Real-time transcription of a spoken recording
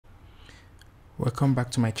Welcome back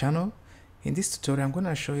to my channel. In this tutorial I'm going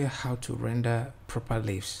to show you how to render proper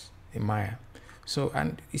leaves in Maya. So,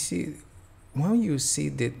 and you see, when you see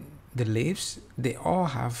the leaves, they all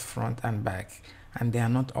have front and back and they are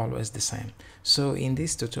not always the same. So in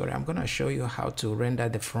this tutorial I'm going to show you how to render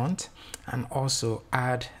the front and also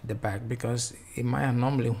add the back, because in Maya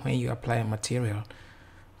normally when you apply a material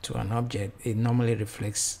to an object, it normally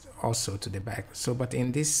reflects also to the back. So but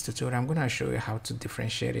in this tutorial I'm going to show you how to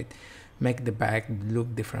differentiate it, make the back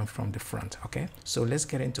look different from the front. Okay, so let's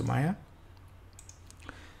get into Maya.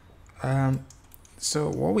 So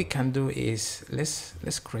what we can do is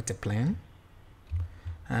let's create a plane,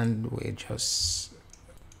 and you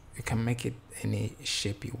can make it any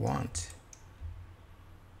shape you want.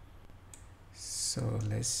 So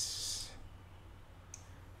let's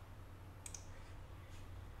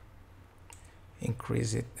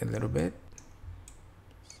increase it a little bit.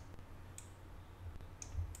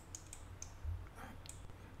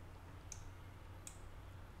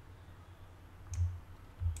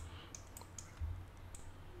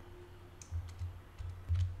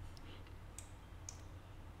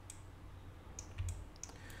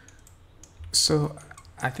 So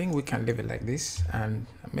I think we can leave it like this and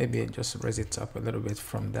maybe just raise it up a little bit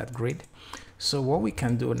from that grid. So what we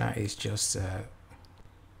can do now is just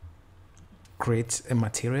create a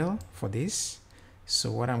material for this.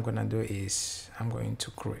 So what I'm gonna do is I'm going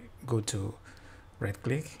to go to right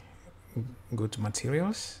click, go to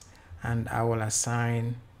materials, and I will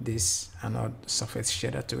assign this another surface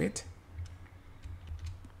shader to it.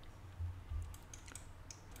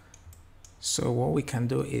 So what we can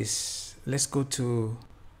do is let's go to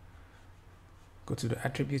the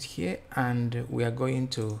attribute here, and we are going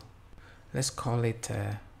to, let's call it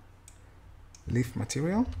leaf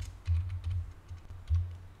material.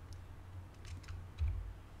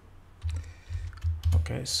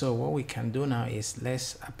 Okay, so what we can do now is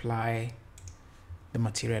let's apply the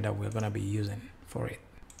material that we're going to be using for it.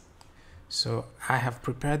 So I have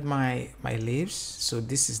prepared my leaves, so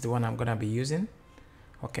this is the one I'm going to be using.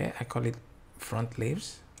 Okay, I call it front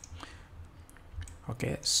leaves.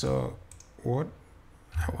 Okay, so what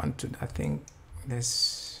I want to, I think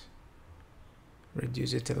let's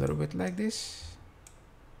reduce it a little bit like this.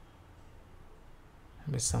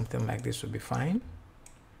 Maybe something like this would be fine.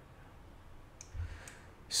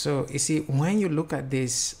 So you see, when you look at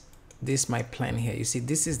this my plane here, you see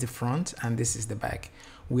this is the front and this is the back.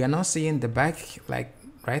 We are not seeing the back like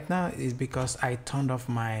right now is because I turned off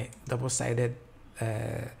my double-sided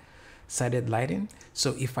sided lighting.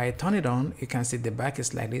 So if I turn it on, you can see the back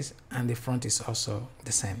is like this and the front is also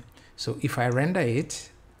the same. So if I render it,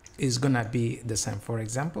 it's gonna be the same. For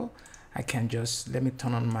example, I can just, let me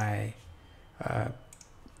turn on my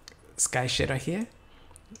sky shader here,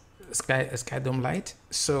 sky dome light.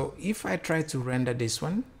 So if I try to render this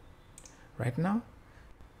one right now,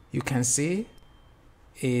 you can see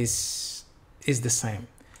is the same.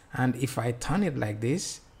 And if I turn it like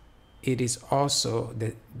this, it is also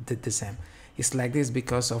the same. It's like this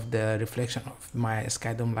because of the reflection of my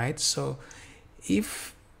sky dome light. So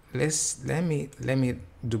if let me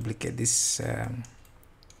duplicate this,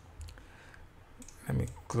 let me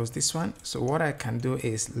close this one. So what I can do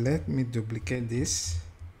is let me duplicate this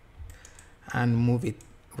and move it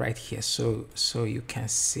right here, so you can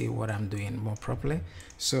see what I'm doing more properly.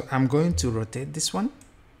 So I'm going to rotate this one.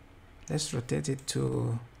 Let's rotate it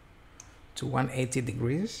to 180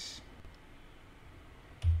 degrees.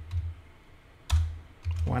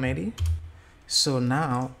 180. So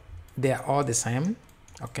now they are all the same.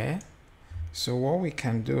 Okay, so what we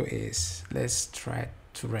can do is let's try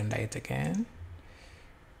to render it again.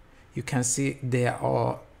 You can see they are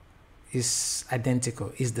all is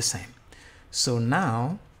identical, is the same. So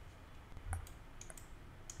now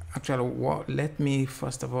actually let me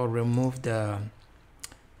first of all remove the,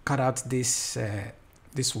 cut out this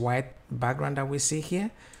this white background that we see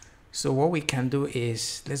here. So what we can do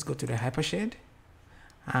is let's go to the hypershade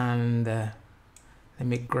and let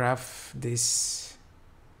me graph this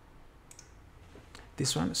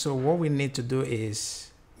one. So what we need to do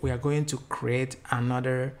is we are going to create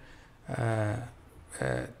another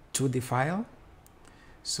 2D file.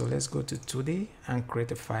 So let's go to 2D and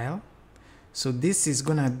create a file. So this is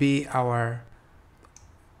gonna be our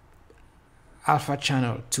alpha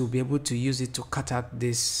channel to be able to use it to cut out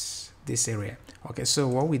this area. Okay, so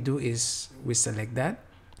what we do is we select that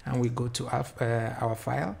and we go to our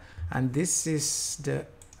file, and this is the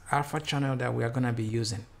alpha channel that we are going to be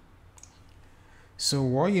using. So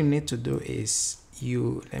what you need to do is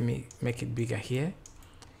let me make it bigger here.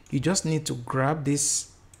 You just need to grab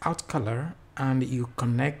this out color and you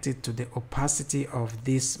connect it to the opacity of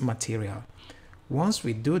this material. once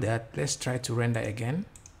we do that, let's try to render again.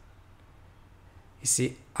 You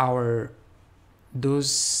see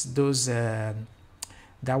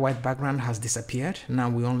that white background has disappeared. Now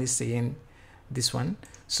we're only seeing this one.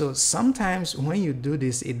 So sometimes when you do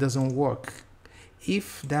this, it doesn't work.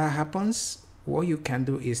 If that happens, what you can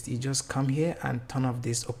do is you just come here and turn off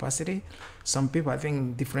this opacity. Some people, I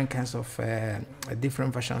think, different kinds of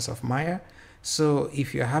different versions of Maya. So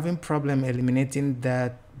if you're having problem eliminating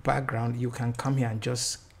that background, you can come here and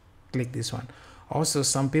just click this one. Also,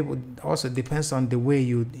 some people, also depends on the way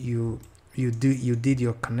you did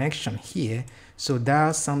your connection here. So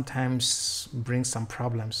that sometimes brings some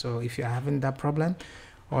problems. So if you're having that problem,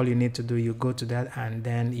 all you need to do, you go to that and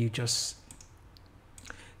then you just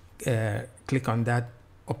click on that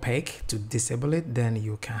opaque to disable it. Then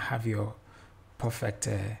you can have your perfect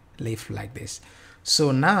leaf like this.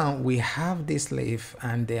 So now we have this leaf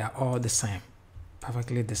and they are all the same,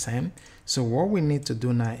 perfectly the same. So what we need to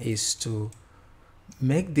do now is to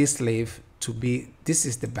make this leaf to be, this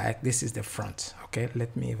is the back, this is the front. Okay,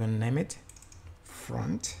 let me even name it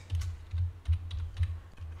front,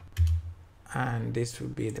 and this will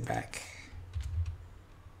be the back.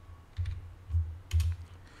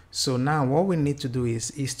 So now what we need to do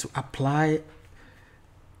is to apply,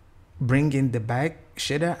 bring in the back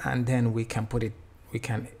shader, and then we can put it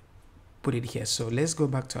here. So let's go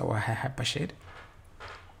back to our hyper shade.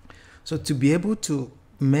 So to be able to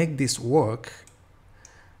make this work,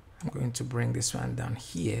 I'm going to bring this one down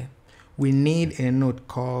here. We need a node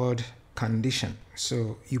called condition.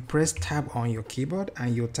 So you press tab on your keyboard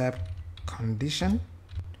and you type condition,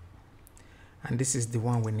 and this is the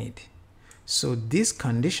one we need. So this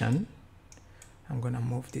condition, I'm gonna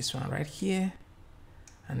move this one right here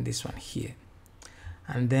and this one here,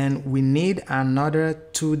 and then we need another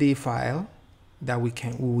 2D file that we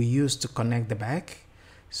will use to connect the back.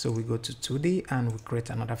 So we go to 2D and we create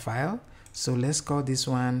another file. So let's call this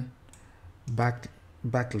one back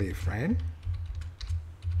leaf, right?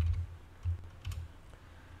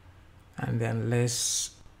 And then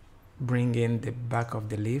let's bring in the back of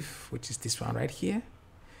the leaf, which is this one right here.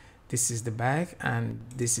 This is the back and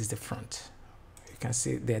this is the front. You can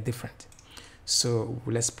see they're different. So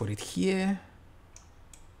let's put it here.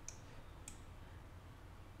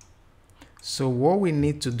 So what we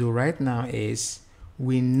need to do right now is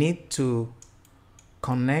we need to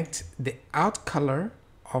connect the out color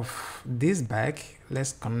of this back.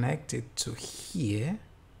 Let's connect it to here.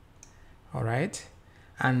 All right.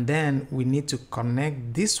 And then we need to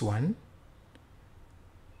connect this one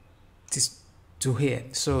to here.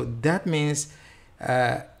 So that means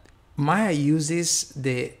Maya uses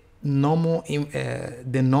the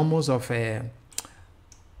normals of a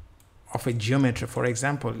geometry. For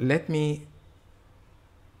example,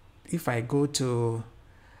 if I go to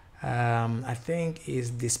I think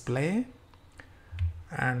is display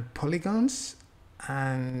and polygons,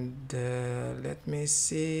 and let me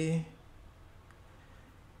see,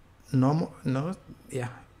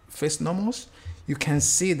 face normals. You can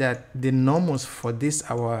see that the normals for this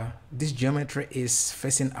geometry is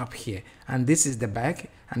facing up here, and this is the back.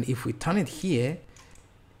 And if we turn it here,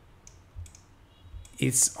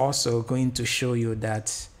 it's also going to show you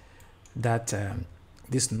that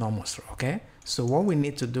this normals. Okay, so what we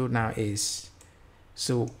need to do now is,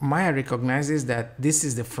 so Maya recognizes that this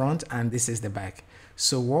is the front and this is the back.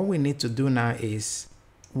 So what we need to do now is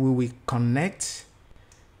we connect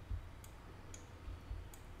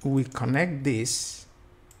this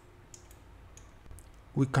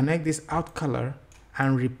out color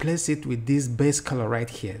and replace it with this base color right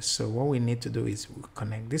here. So what we need to do is we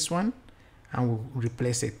connect this one and we'll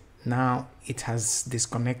replace it. Now it has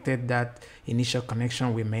disconnected that initial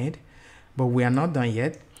connection we made, but we are not done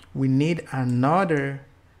yet. We need another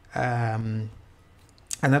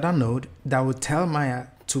node that will tell Maya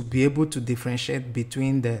to be able to differentiate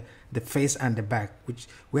between the face and the back, which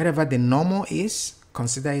wherever the normal is,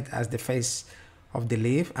 consider it as the face of the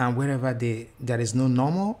leaf, and wherever there is no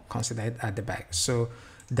normal, consider it at the back. So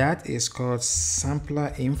that is called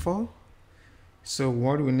sampler info. So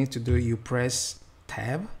what we need to do, you press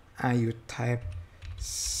tab and you type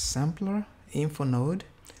sampler info node.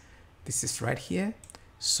 This is right here.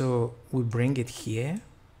 So we bring it here.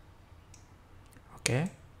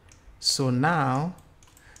 Okay, so now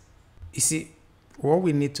you see what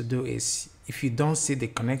we need to do is, if you don't see the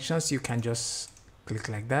connections, you can just click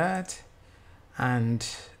like that and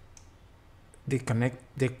the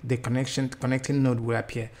connecting node will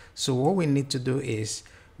appear. So what we need to do is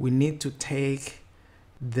we need to take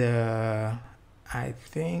the, I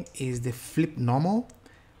think is the flip normal.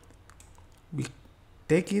 We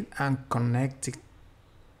take it and connect it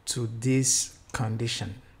to this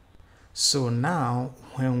condition. So now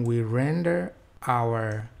when we render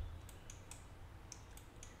our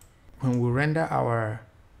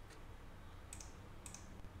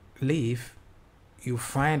leaf, you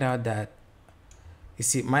find out that, you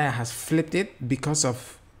see, Maya has flipped it because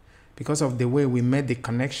of the way we made the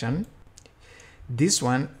connection. This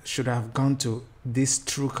one should have gone to this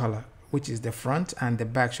true color, which is the front, and the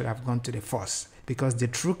back should have gone to the false, because the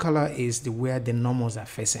true color is where the normals are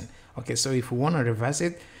facing. Okay, so if we want to reverse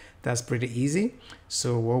it, that's pretty easy.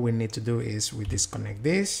 So what we need to do is we disconnect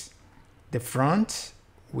this. The front,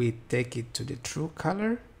 we take it to the true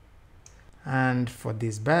color, and for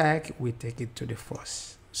this back, we take it to the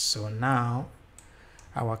false. So now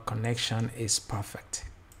our connection is perfect.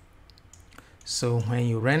 So when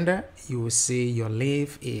you render, you will see your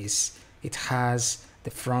leaf it has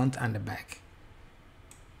the front and the back.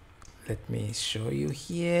 Let me show you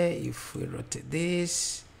here. If we rotate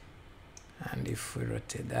this and if we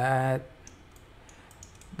rotate that,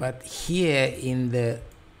 but here in the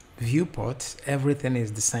viewport, everything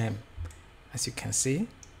is the same. As you can see,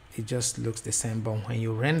 it just looks the same, but when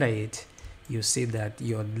you render it, you see that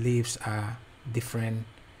your leaves are different,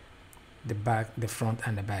 the back, the front,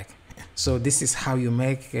 and the back. So this is how you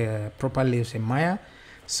make proper leaves in Maya.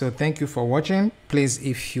 So thank you for watching. Please,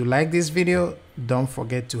 if you like this video, don't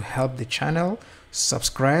forget to help the channel,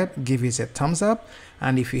 subscribe, give it a thumbs up,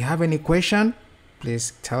 and if you have any question,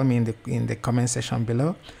 please tell me in the comment section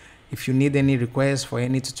below. If you need any requests for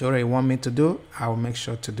any tutorial you want me to do, I will make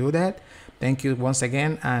sure to do that. Thank you once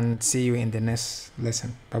again, and see you in the next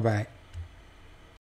lesson. Bye bye.